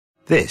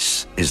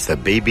This is the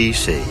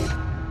BBC.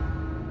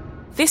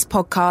 This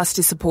podcast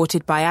is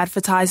supported by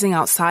advertising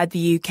outside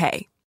the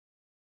UK.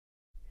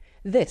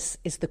 This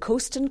is the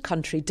Coast and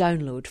Country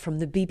download from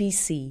the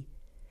BBC.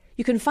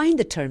 You can find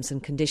the terms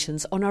and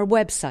conditions on our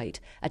website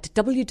at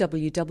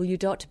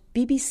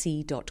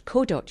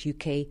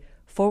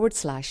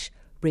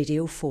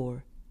www.bbc.co.uk/Radio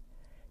 4.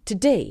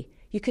 Today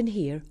you can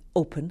hear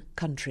Open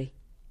Country.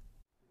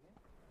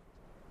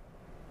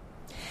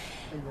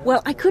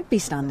 Well, I could be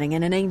standing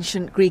in an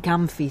ancient Greek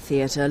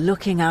amphitheatre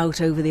looking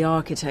out over the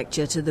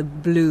architecture to the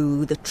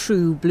blue, the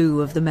true blue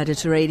of the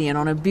Mediterranean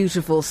on a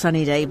beautiful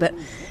sunny day, but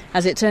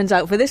as it turns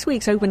out for this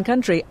week's Open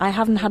Country, I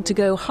haven't had to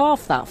go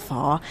half that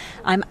far.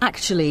 I'm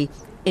actually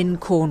in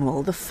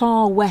Cornwall, the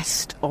far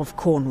west of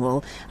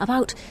Cornwall,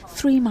 about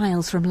 3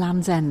 miles from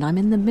Land's End. I'm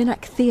in the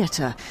Minack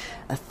Theatre,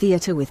 a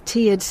theatre with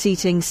tiered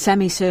seating,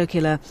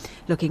 semicircular,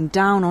 looking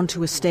down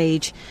onto a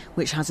stage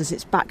which has as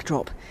its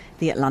backdrop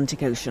the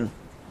Atlantic Ocean.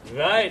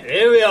 Right,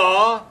 here we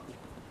are.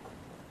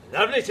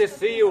 Lovely to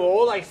see you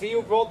all. I see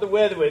you brought the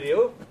weather with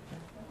you.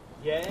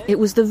 Yes. It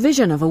was the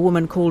vision of a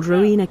woman called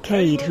Rowena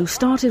Cade who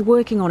started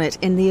working on it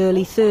in the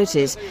early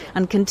 30s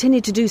and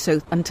continued to do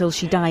so until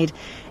she died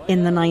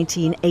in the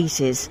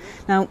 1980s.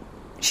 Now,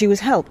 she was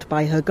helped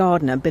by her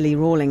gardener, Billy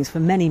Rawlings,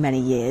 for many, many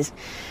years.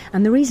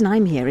 And the reason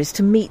I'm here is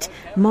to meet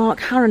Mark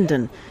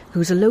Harandon,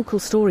 who's a local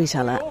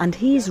storyteller, and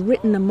he's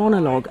written a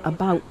monologue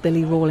about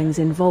Billy Rawlings'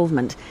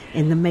 involvement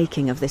in the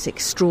making of this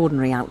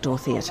extraordinary outdoor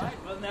theatre.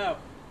 Well, now,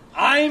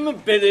 I'm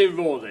Billy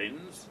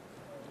Rawlings,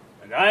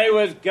 and I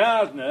was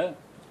gardener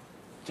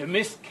to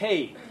Miss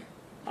Cade.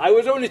 I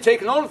was only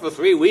taken on for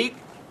 3 weeks.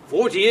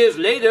 40 years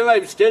later,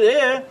 I'm still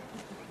here.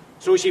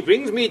 So she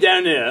brings me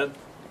down here,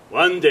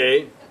 one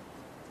day,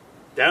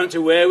 down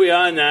to where we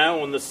are now,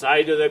 on the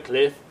side of the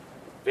cliff.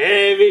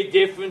 Very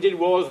different it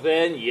was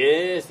then,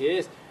 yes.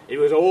 It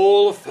was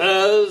all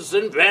furze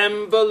and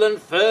bramble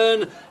and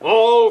fern,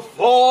 all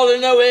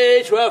falling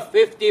away to a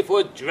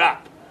 50-foot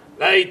drop,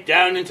 right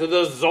down into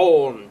the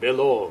zone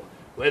below,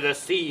 where the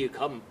sea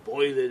come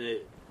boiling in.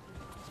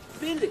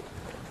 Billy.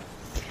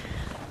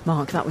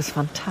 Mark, that was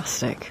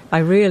fantastic. I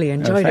really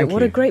enjoyed it.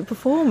 What a great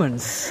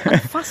performance.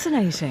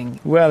 Fascinating.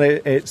 Well,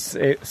 it's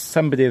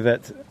somebody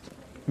that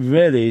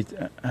really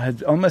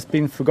had almost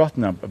been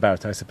forgotten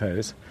about, I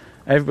suppose.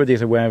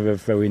 Everybody's aware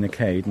of Rowena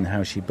Cade and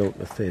how she built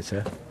the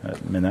theatre at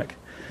Minack.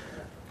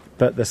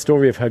 But the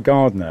story of her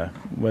gardener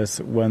was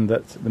one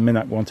that the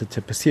Minack wanted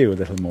to pursue a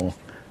little more.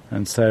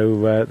 And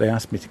so they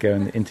asked me to go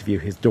and interview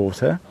his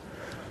daughter,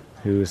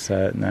 who's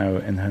now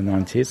in her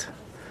 90s.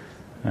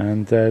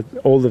 And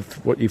all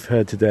of what you've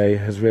heard today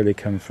has really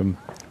come from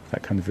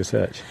that kind of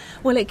research.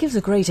 Well, it gives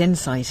a great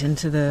insight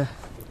into the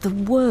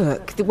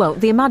work,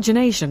 the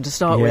imagination to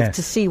start with,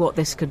 to see what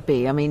this could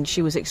be. I mean,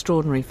 she was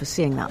extraordinary for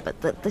seeing that,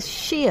 but the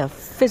sheer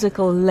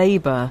physical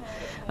labour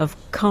of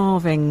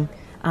carving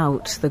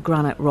out the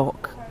granite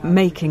rock,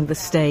 making the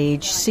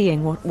stage,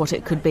 seeing what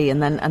it could be,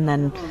 and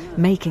then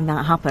making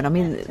that happen. I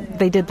mean,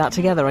 they did that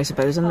together, I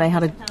suppose, and they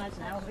had a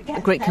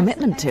great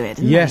commitment to it,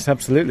 didn't Yes, they?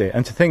 absolutely.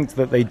 And to think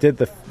that they did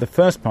the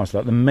first part of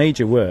that, the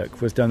major work,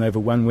 was done over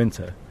one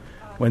winter,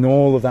 when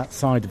all of that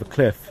side of a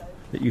cliff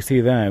that you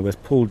see there was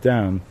pulled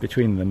down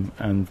between them,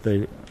 and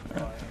the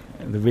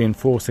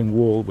reinforcing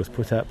wall was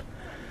put up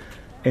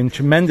in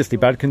tremendously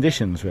bad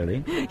conditions,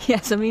 really.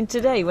 Yes, I mean,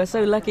 today we're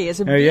so lucky. It's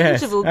a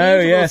beautiful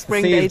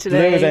spring day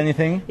today. Blue as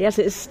anything. Yes,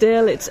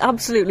 it's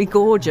absolutely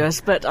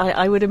gorgeous, but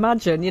I would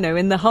imagine,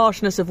 in the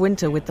harshness of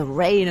winter with the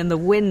rain and the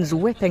winds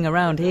whipping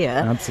around here,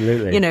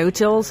 absolutely,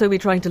 to also be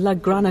trying to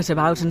lug granite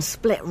about and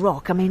split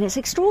rock, I mean, it's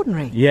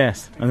extraordinary.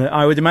 Yes, and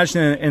I would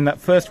imagine in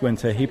that first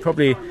winter,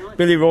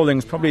 Billy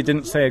Rawlings probably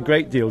didn't say a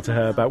great deal to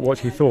her about what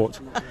he thought,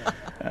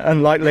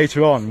 unlike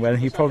later on when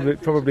he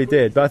probably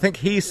did. But I think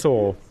he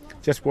saw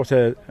just what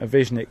a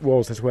vision it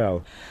was as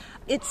well.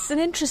 It's an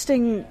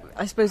interesting,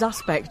 I suppose,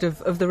 aspect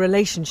of the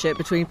relationship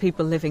between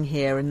people living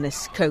here and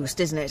this coast,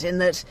 isn't it? In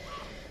that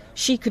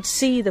she could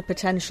see the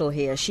potential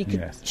here. She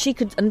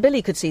could, and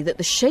Billy could see that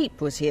the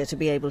shape was here to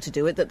be able to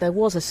do it, that there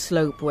was a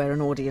slope where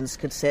an audience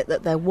could sit,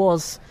 that there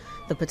was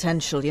the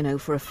potential,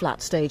 for a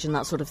flat stage and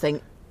that sort of thing.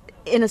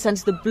 In a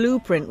sense, the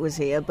blueprint was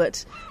here,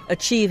 but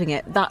achieving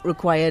it, that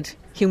required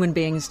human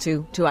beings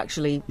to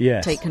actually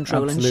take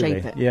control and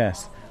shape it.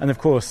 Yes, and of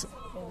course,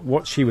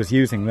 what she was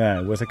using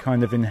there was a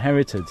kind of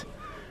inherited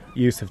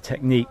use of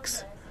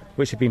techniques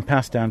which had been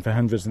passed down for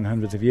hundreds and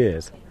hundreds of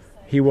years.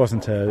 He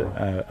wasn't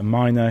a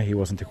miner, he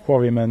wasn't a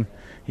quarryman,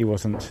 he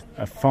wasn't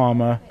a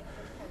farmer,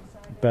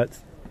 but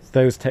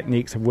those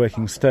techniques of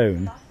working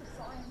stone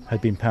had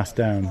been passed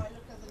down,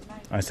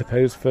 I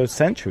suppose, for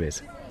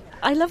centuries.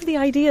 I love the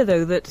idea,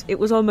 though, that it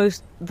was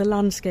almost the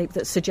landscape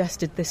that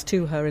suggested this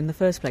to her in the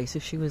first place,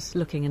 if she was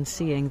looking and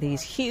seeing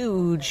these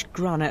huge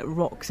granite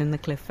rocks in the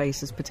cliff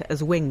face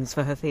as wings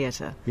for her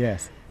theatre.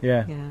 Yes,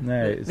 yeah.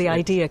 No, the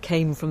idea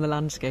came from the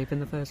landscape in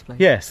the first place.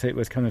 Yes, it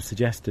was kind of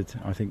suggested,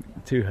 I think,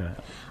 to her.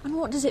 And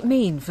what does it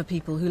mean for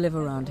people who live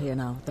around here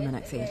now, the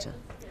Minack Theatre?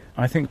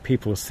 I think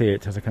people see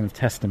it as a kind of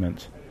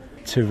testament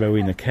to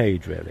Rowena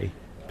Cade, really,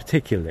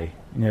 particularly.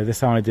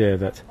 This idea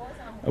that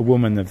a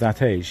woman of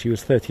that age. She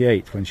was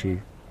 38 when she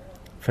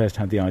first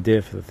had the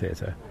idea for the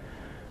theatre,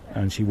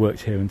 and she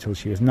worked here until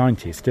she was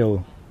 90,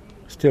 still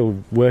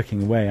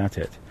working away at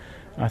it.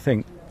 I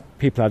think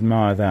people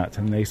admire that,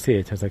 and they see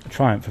it as a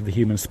triumph of the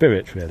human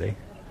spirit, really.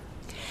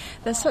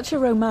 There's such a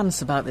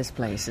romance about this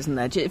place, isn't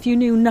there? If you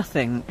knew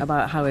nothing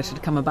about how it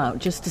had come about,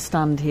 just to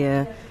stand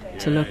here,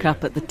 to look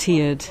up at the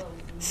tiered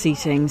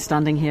seating,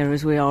 standing here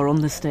as we are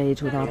on the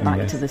stage with our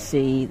back to the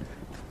sea,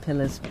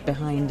 pillars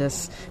behind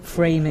us,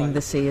 framing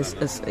the sea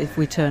as if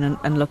we turn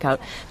and look out.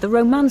 The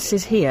romance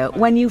is here.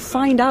 When you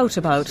find out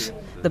about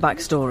the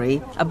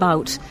backstory,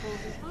 about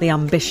the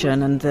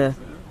ambition and the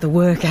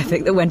work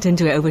ethic that went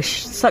into it over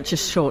such a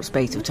short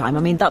space of time,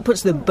 I mean, that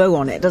puts the bow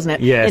on it, doesn't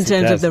it? Yes, in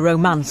terms of the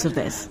romance of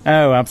this.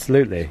 Oh,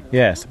 absolutely,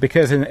 yes.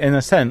 Because in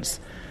a sense,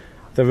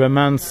 the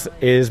romance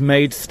is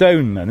made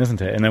stone then,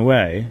 isn't it, in a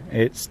way?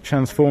 It's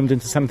transformed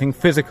into something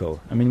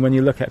physical. I mean, when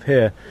you look up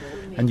here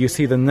and you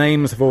see the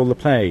names of all the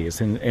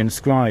plays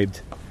inscribed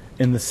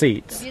in the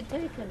seats,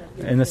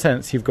 in a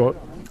sense, you've got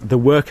the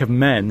work of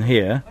men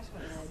here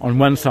on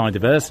one side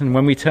of us, and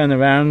when we turn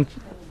around,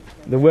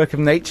 the work of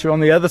nature on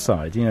the other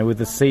side, with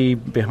the sea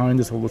behind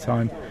us all the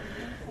time.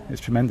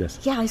 It's tremendous.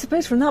 Yeah, I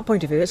suppose from that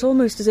point of view, it's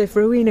almost as if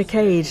Rowena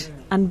Cade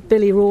and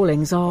Billy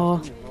Rawlings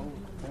are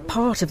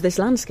part of this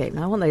landscape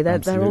now, aren't they?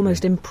 They're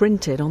almost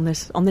imprinted on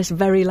this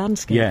very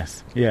landscape.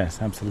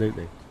 Yes,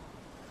 absolutely.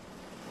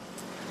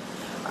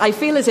 I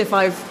feel as if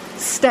I've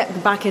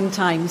stepped back in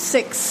time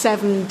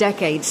 6-7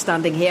 decades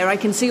standing here. I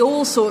can see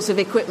all sorts of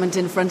equipment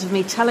in front of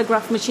me,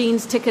 telegraph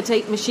machines, ticker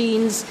tape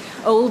machines,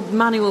 old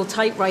manual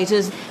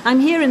typewriters. I'm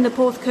here in the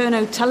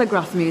Porthcurno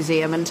Telegraph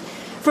Museum, and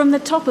from the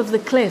top of the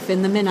cliff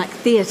in the Minack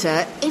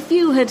Theatre, if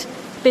you had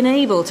been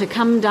able to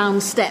come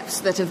down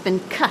steps that have been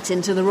cut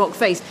into the rock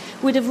face,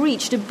 would have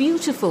reached a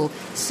beautiful,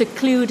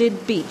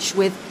 secluded beach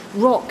with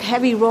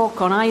heavy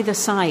rock on either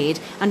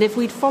side, and if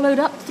we'd followed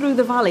up through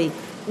the valley,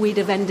 we'd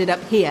have ended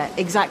up here,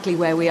 exactly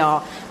where we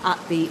are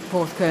at the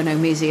Porthcurno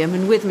Museum.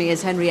 And with me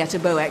is Henrietta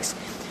Boex,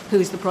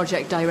 who's the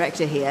project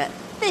director here.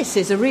 This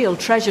is a real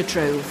treasure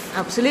trove.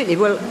 Absolutely.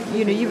 Well,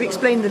 you've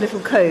explained the little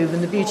cove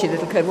and the beauty of the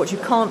little cove. What you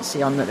can't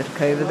see on that little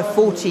cove are the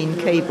 14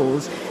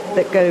 cables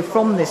that go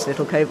from this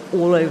little cove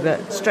all over,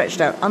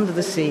 stretched out under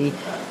the sea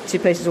to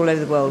places all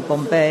over the world,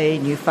 Bombay,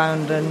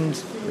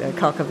 Newfoundland,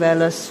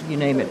 Carcavelos, you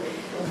name it.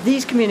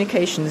 These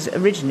communications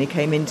originally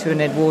came into an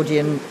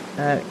Edwardian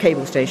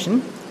cable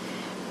station,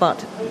 but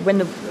when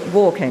the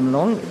war came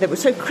along, they were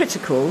so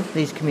critical,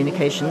 these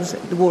communications,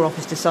 the War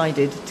Office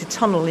decided to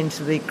tunnel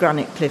into the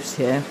granite cliffs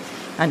here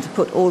and to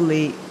put all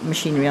the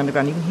machinery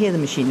underground. You can hear the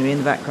machinery in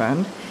the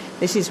background.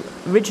 This is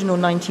original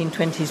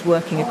 1920s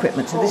working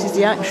equipment, so this is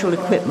the actual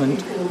equipment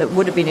that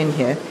would have been in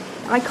here.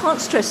 I can't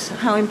stress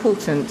how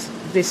important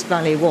this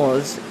valley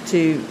was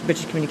to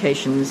British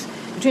communications.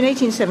 Between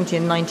 1870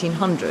 and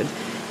 1900,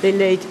 they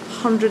laid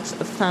hundreds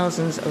of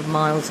thousands of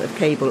miles of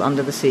cable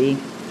under the sea,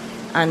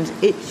 and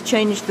it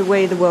changed the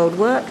way the world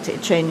worked,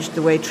 it changed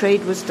the way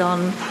trade was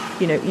done.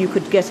 You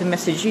could get a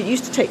message. It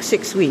used to take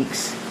 6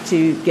 weeks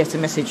to get a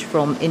message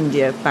from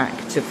India back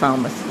to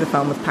Falmouth, the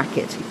Falmouth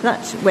packet.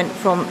 That went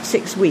from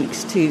 6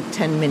 weeks to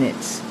 10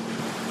 minutes.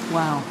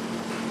 Wow.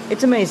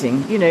 It's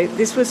amazing.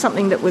 This was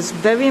something that was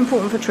very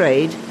important for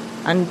trade,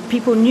 and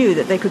people knew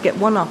that they could get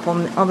one up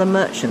on other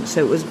merchants,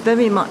 so it was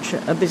very much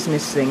a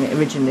business thing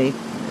originally,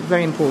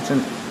 very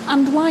important.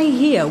 And why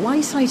here?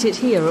 Why site it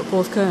here at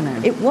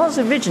Porthcurno? It was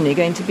originally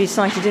going to be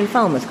sited in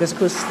Falmouth because, of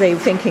course, they were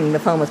thinking the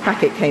Falmouth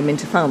packet came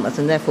into Falmouth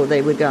and therefore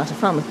they would go out of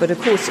Falmouth. But,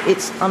 of course,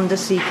 it's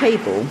undersea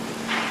cable,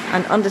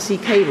 and undersea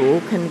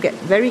cable can get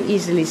very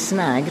easily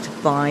snagged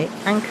by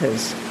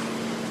anchors.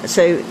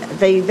 So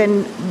they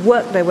then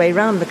worked their way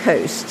around the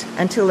coast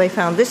until they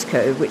found this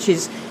cove, which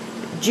is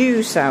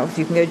due south.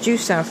 You can go due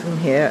south from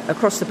here,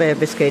 across the Bay of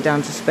Biscay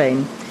down to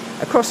Spain,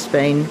 across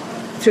Spain,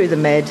 through the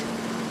Med,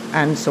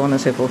 and so on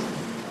and so forth.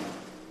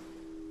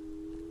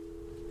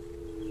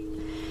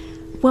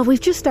 Well,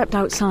 we've just stepped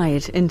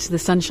outside into the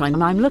sunshine,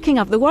 and I'm looking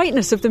up. The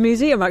whiteness of the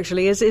museum,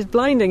 actually, is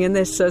blinding in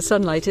this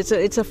sunlight.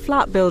 It's a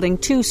flat building,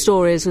 2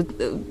 stories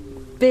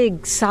with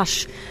big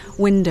sash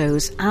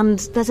windows, and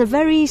there's a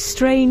very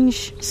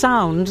strange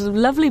sound.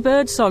 Lovely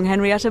bird song,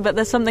 Henrietta, but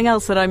there's something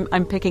else that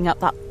I'm picking up,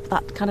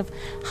 that kind of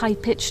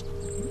high-pitched,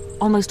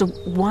 almost a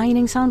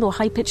whining sound or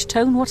high-pitched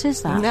tone. What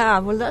is that? Yeah,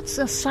 well, that's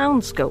a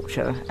sound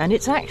sculpture, and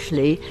it's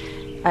actually,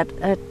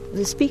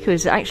 the speaker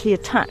is actually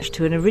attached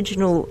to an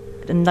original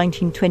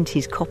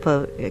 1920s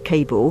copper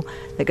cable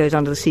that goes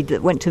under the sea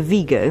that went to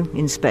Vigo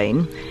in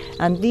Spain,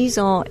 and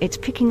it's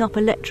picking up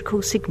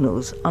electrical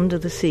signals under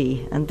the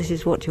sea, and this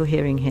is what you're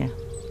hearing here.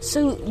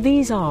 So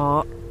these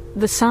are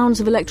the sounds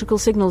of electrical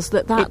signals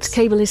that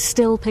cable is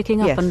still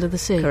picking up under the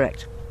sea?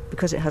 Correct,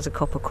 because it has a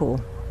copper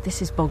core.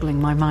 This is boggling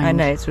my mind. I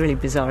know, it's really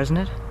bizarre, isn't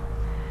it?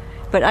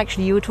 But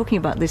actually, you were talking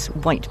about this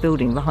white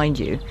building behind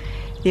you.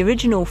 The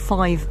original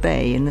 5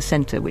 bay in the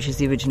centre, which is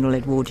the original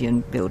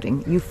Edwardian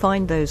building, you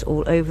find those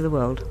all over the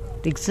world.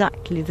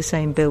 Exactly the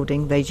same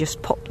building. They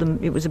just popped them.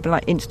 It was a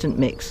like instant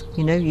mix.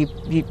 You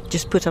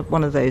just put up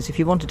one of those. If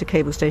you wanted a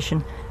cable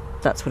station,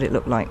 That's what it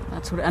looked like.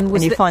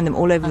 And you find them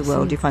all over the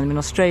world. You find them in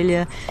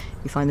Australia,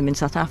 you find them in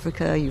South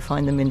Africa, you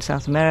find them in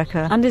South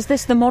America. And is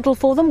this the model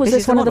for them? This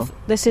is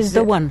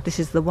the one? This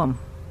is the one.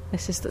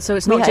 So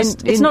it's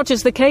not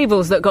just the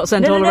cables that got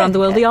sent all around the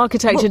world. The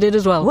architecture did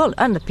as well. Well,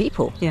 and the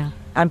people. Yeah.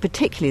 And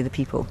particularly the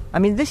people. I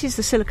mean, this is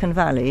the Silicon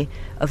Valley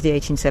of the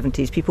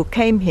 1870s. People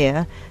came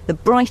here, the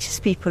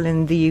brightest people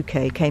in the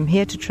UK came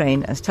here to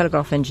train as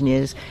telegraph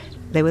engineers.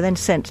 They were then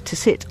sent to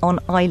sit on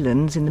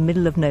islands in the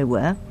middle of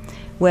nowhere,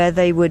 where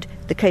the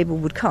cable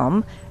would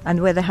come,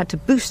 and where they had to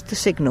boost the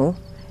signal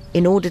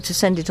in order to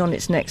send it on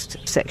its next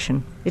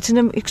section. It's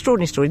an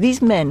extraordinary story.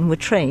 These men were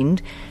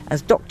trained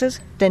as doctors,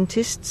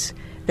 dentists.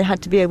 They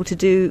had to be able to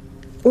do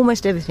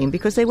almost everything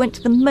because they went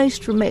to the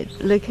most remote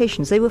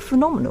locations. They were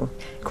phenomenal.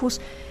 Of course,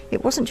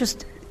 it wasn't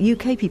just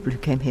UK people who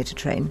came here to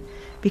train,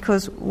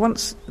 because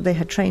once they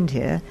had trained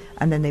here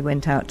and then they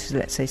went out to,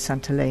 let's say,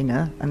 St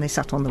Helena, and they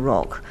sat on the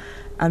rock,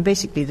 and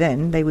basically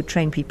then they would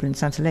train people in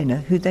St Helena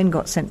who then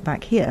got sent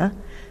back here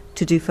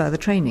to do further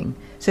training.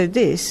 So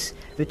this,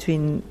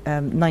 between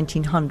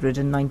 1900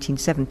 and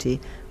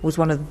 1970, was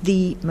one of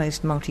the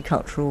most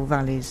multicultural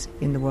valleys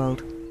in the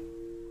world.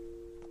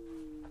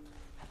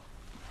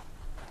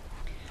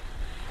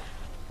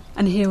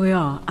 And here we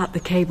are at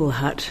the cable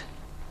hut,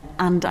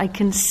 and I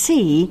can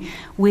see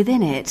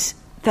within it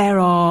there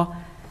are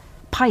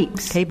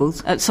pipes.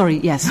 Cables.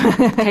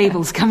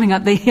 Cables coming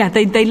up.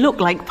 They look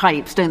like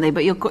pipes, don't they?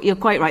 But you're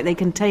quite right. They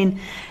contain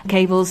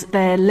cables.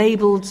 They're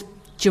labelled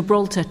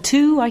Gibraltar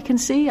 2, I can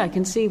see. I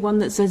can see one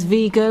that says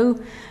Vigo.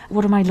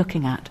 What am I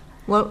looking at?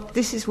 Well,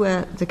 this is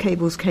where the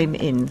cables came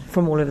in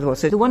from all over the world.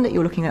 So the one that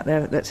you're looking at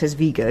there that says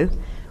Vigo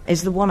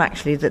is the one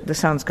actually that the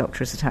sound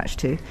sculpture is attached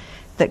to,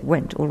 that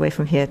went all the way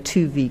from here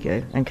to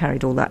Vigo and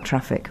carried all that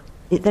traffic.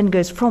 It then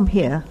goes from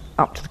here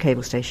up to the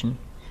cable station.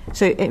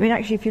 So, I mean,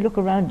 actually, if you look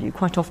around you,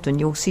 quite often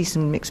you'll see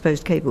some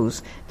exposed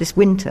cables. This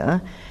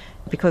winter,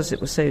 because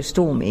it was so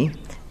stormy,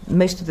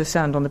 most of the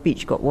sand on the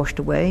beach got washed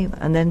away,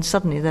 and then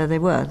suddenly there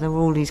were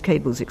all these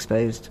cables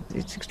exposed.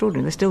 It's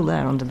extraordinary. They're still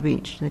there under the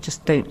beach. They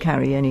just don't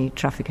carry any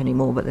traffic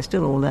anymore, but they're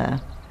still all there.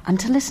 And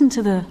to listen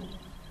to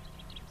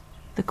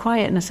the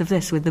quietness of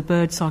this with the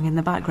bird song in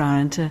the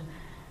background, and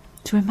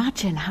to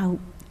imagine how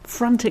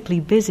frantically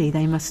busy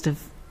they must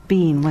have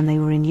been when they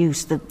were in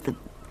use, the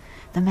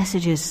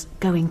messages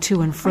going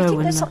to and fro. I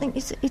think there's something.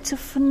 It's a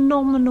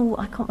phenomenal.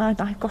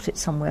 I've got it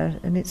somewhere,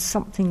 and it's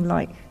something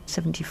like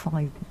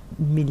 75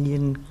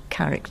 million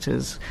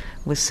characters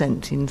were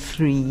sent in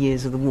 3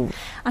 years of the war.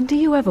 And do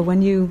you ever,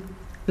 when you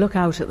look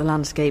out at the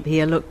landscape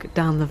here, look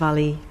down the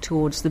valley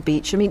towards the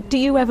beach, I mean, do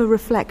you ever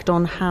reflect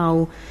on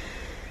how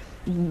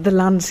the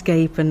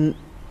landscape and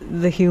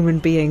the human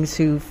beings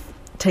who've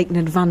taken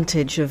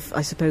advantage of,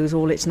 I suppose,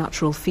 all its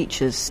natural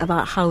features,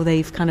 about how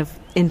they've kind of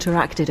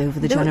interacted over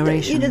the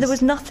generations? There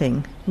was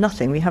nothing.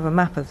 We have a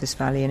map of this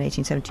valley in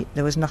 1870.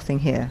 There was nothing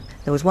here.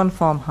 There was one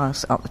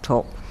farmhouse up the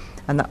top,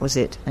 and that was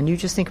it. And you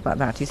just think about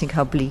that. You think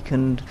how bleak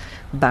and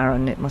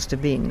barren it must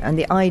have been. And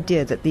the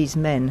idea that these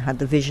men had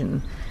the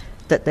vision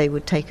that they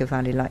would take a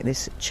valley like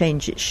this,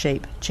 change its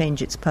shape,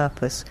 change its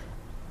purpose,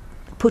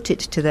 put it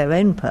to their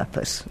own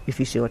purpose, if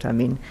you see what I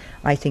mean,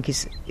 I think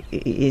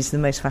is the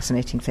most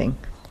fascinating thing.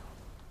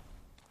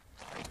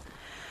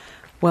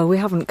 Well, we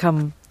haven't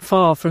come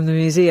far from the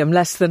museum,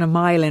 less than a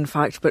mile in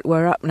fact, but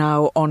we're up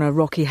now on a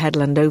rocky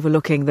headland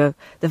overlooking the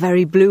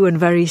very blue and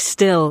very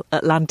still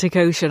Atlantic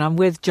Ocean. I'm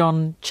with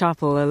John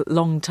Chappell, a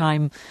long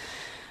time,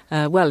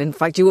 in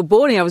fact you were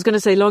born here, I was going to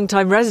say long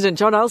time resident,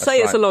 John. That's say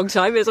right. It's a long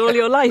time, it's all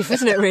your life,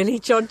 isn't it really?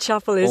 John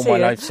Chappell is all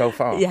here. my life so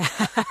far. Yeah,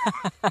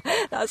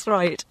 that's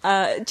right.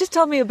 Just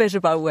tell me a bit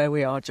about where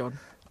we are, John.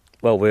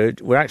 Well,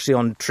 we're actually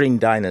on Treen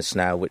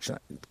now, which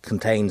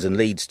contains and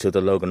leads to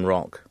the Logan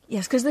Rock.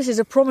 Yes, because this is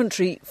a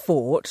promontory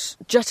fort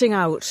jutting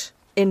out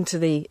into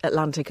the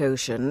Atlantic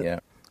Ocean. Yeah,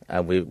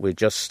 and we're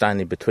just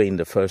standing between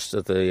the first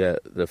of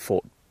the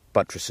fort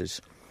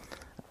buttresses,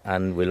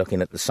 and we're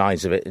looking at the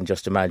size of it, and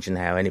just imagine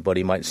how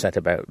anybody might set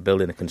about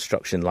building a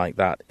construction like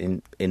that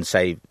in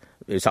say,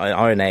 it's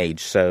Iron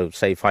Age, so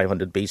say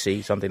 500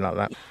 BC, something like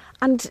that.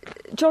 And,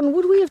 John,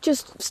 would we have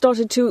just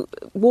started to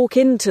walk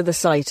into the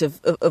site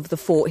of the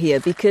fort here?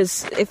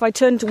 Because if I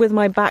turn with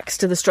my backs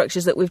to the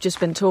structures that we've just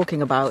been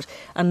talking about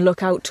and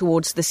look out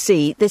towards the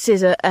sea, this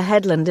is a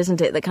headland,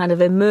 isn't it, that kind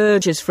of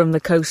emerges from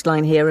the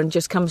coastline here and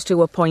just comes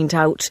to a point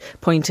out,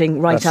 pointing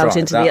right out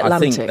into the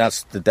Atlantic. I think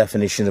that's the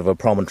definition of a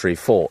promontory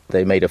fort.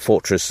 They made a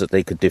fortress that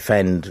they could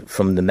defend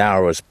from the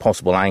narrowest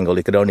possible angle.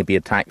 It could only be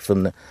attacked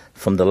from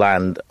the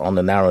land on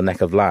the narrow neck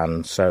of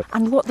land. So,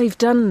 and what they've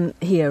done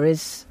here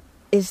is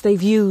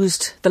they've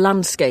used the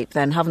landscape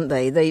then, haven't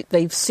they?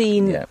 They've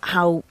seen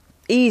how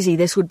easy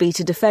this would be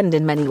to defend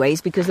in many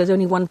ways, because there's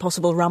only one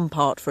possible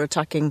rampart for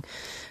attacking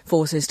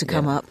forces to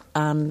come up,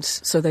 and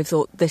so they've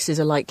thought this is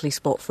a likely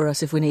spot for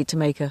us if we need to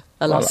make a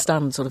last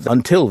stand sort of thing.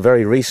 Until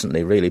very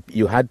recently, really,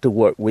 you had to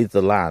work with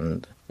the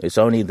land. It's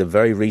only the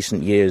very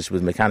recent years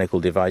with mechanical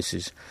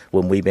devices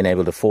when we've been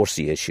able to force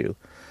the issue.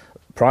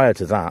 prior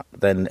to that,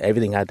 then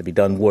everything had to be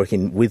done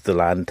working with the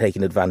land,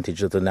 taking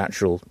advantage of the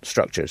natural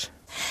structures.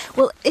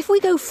 Well, if we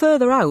go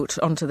further out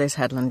onto this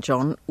headland,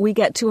 John, we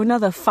get to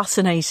another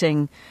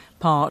fascinating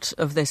part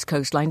of this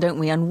coastline, don't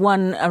we? And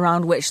one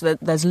around which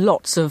there's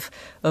lots of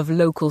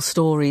local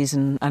stories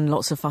and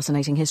lots of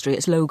fascinating history.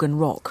 It's Logan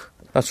Rock.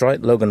 That's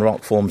right. Logan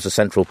Rock forms a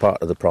central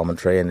part of the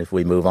promontory, and if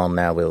we move on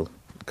now, we'll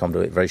come to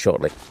it very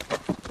shortly.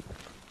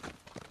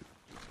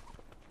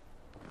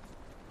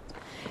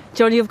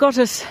 John, you've got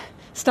us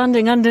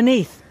standing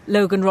underneath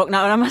Logan Rock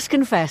now, and I must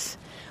confess,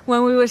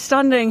 when we were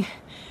standing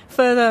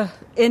further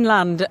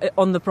inland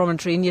on the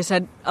promontory and you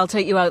said, I'll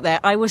take you out there,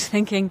 I was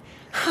thinking,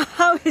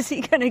 how is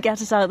he going to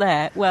get us out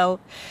there?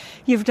 Well,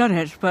 you've done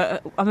it,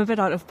 but I'm a bit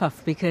out of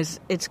puff because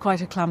it's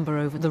quite a clamber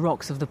over the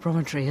rocks of the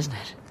promontory, isn't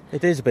it?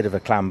 It is a bit of a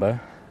clamber,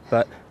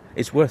 but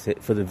it's worth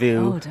it for the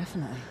view. Oh,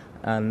 definitely.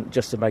 And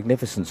just the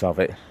magnificence of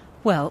it.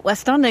 Well, we're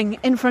standing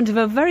in front of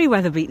a very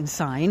weather-beaten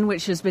sign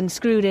which has been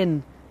screwed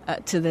in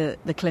to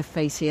the cliff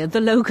face here,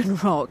 the Logan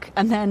Rock,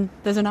 and then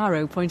there's an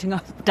arrow pointing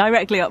up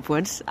directly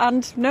upwards,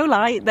 and no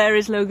lie, there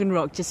is Logan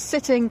Rock just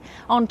sitting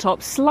on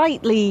top,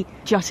 slightly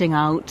jutting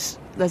out.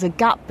 There's a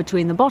gap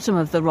between the bottom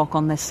of the rock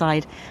on this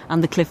side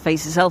and the cliff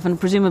face itself, and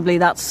presumably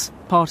that's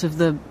part of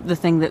the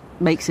thing that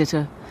makes it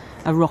a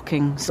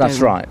rocking stone.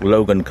 That's right.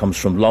 Logan comes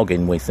from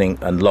logging, we think,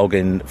 and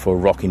logging for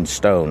rocking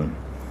stone,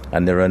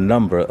 and there are a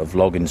number of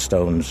logging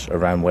stones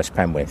around West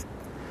Penwith.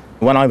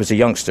 When I was a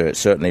youngster, it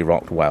certainly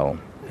rocked well.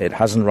 It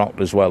hasn't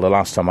rocked as well the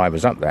last time I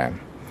was up there.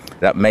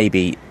 That may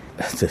be,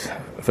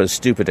 for a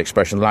stupid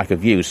expression, lack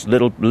of use.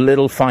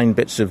 Little fine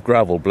bits of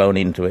gravel blown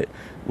into it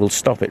will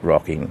stop it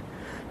rocking.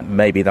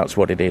 Maybe that's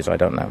what it is, I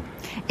don't know.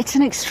 It's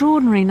an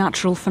extraordinary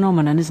natural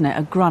phenomenon, isn't it?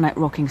 A granite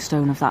rocking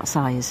stone of that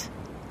size.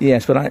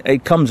 Yes, but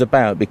it comes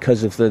about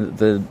because of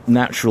the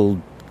natural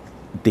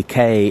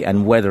decay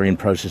and weathering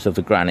process of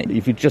the granite.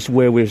 If you just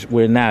where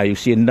we're now, you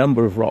see a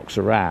number of rocks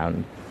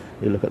around.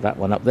 You look at that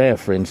one up there,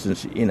 for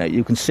instance,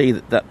 you can see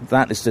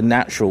that is the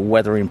natural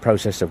weathering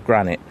process of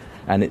granite,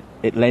 and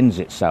it lends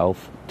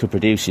itself to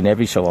producing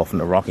every so often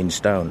a rocking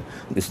stone.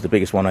 This is the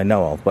biggest one I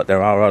know of, but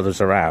there are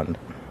others around.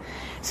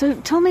 So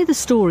tell me the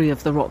story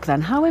of the rock then.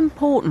 How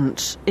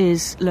important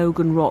is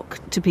Logan Rock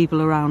to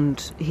people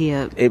around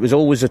here? It was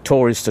always a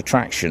tourist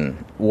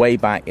attraction way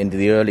back into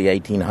the early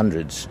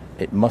 1800s.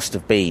 It must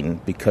have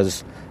been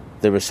because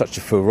there was such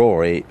a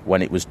furore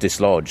when it was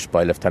dislodged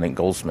by Lieutenant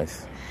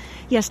Goldsmith.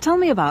 Yes, tell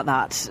me about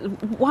that.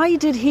 Why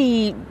did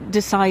he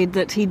decide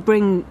that he'd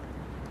bring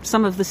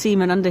some of the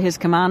seamen under his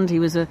command? He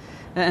was a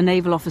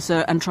naval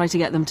officer, and try to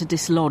get them to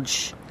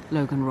dislodge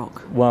Logan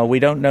Rock. Well, we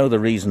don't know the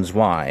reasons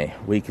why.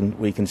 We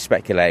can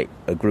speculate.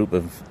 A group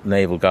of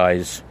naval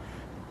guys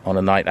on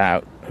a night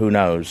out, who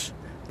knows?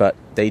 But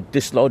they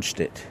dislodged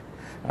it,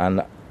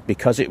 and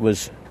because it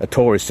was a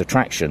tourist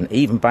attraction,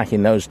 even back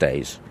in those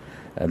days,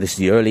 this is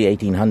the early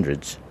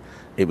 1800s,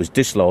 it was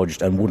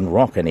dislodged and wouldn't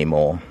rock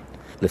anymore.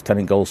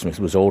 Lieutenant Goldsmith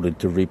was ordered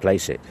to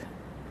replace it.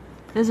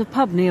 There's a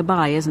pub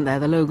nearby, isn't there,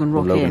 the Logan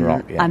Rock Inn?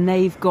 Rock, yeah. And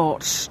they've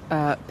got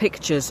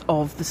pictures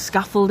of the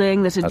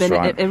scaffolding that had been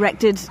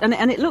erected, and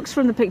it looks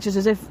from the pictures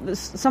as if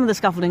some of the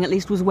scaffolding at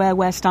least was where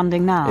we're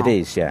standing now. It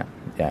is, yeah.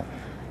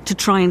 To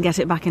try and get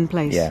it back in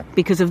place,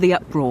 because of the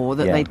uproar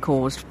that they'd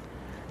caused.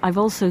 I've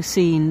also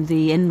seen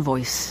the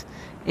invoice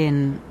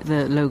in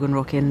the Logan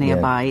Rock Inn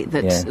nearby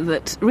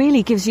that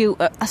really gives you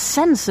a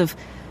sense of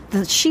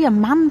the sheer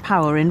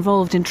manpower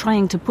involved in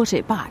trying to put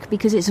it back,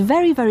 because it's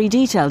very, very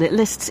detailed. It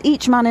lists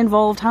each man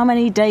involved, how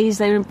many days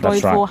they were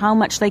employed for, how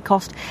much they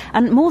cost,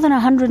 and more than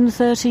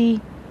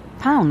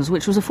 £130,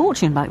 which was a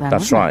fortune back then.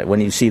 That's right.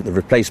 When you see the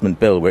replacement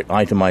bill where it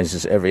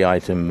itemises every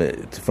item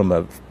from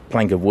a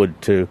plank of wood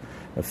to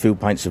a few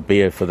pints of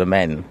beer for the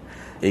men,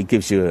 it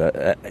gives you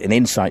an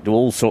insight to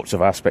all sorts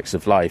of aspects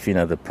of life,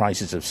 the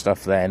prices of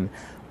stuff then,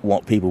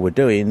 what people were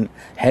doing,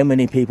 how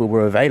many people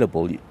were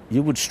available.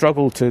 You would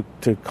struggle to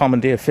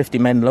commandeer 50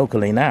 men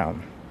locally now.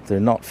 There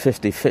are not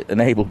 50 fit and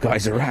able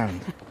guys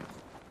around.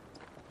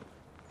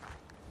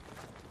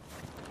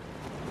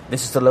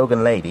 This is the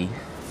Logan Lady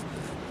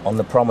on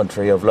the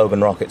promontory of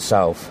Logan Rock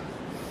itself.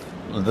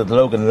 The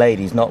Logan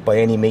Lady is not by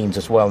any means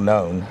as well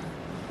known,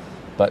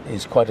 but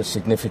is quite a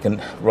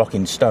significant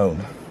rocking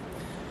stone.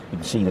 You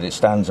can see that it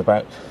stands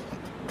about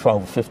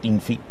 12 or 15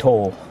 feet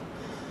tall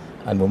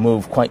and will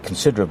move quite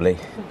considerably.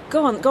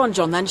 Go on,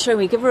 John, then. Show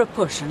me. Give her a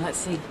push and let's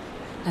see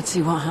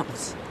what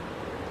happens.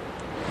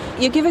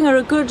 You're giving her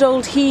a good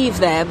old heave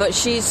there, but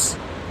she's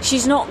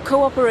not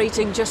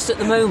cooperating just at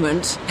the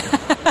moment.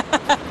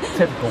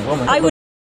 Typical woman. I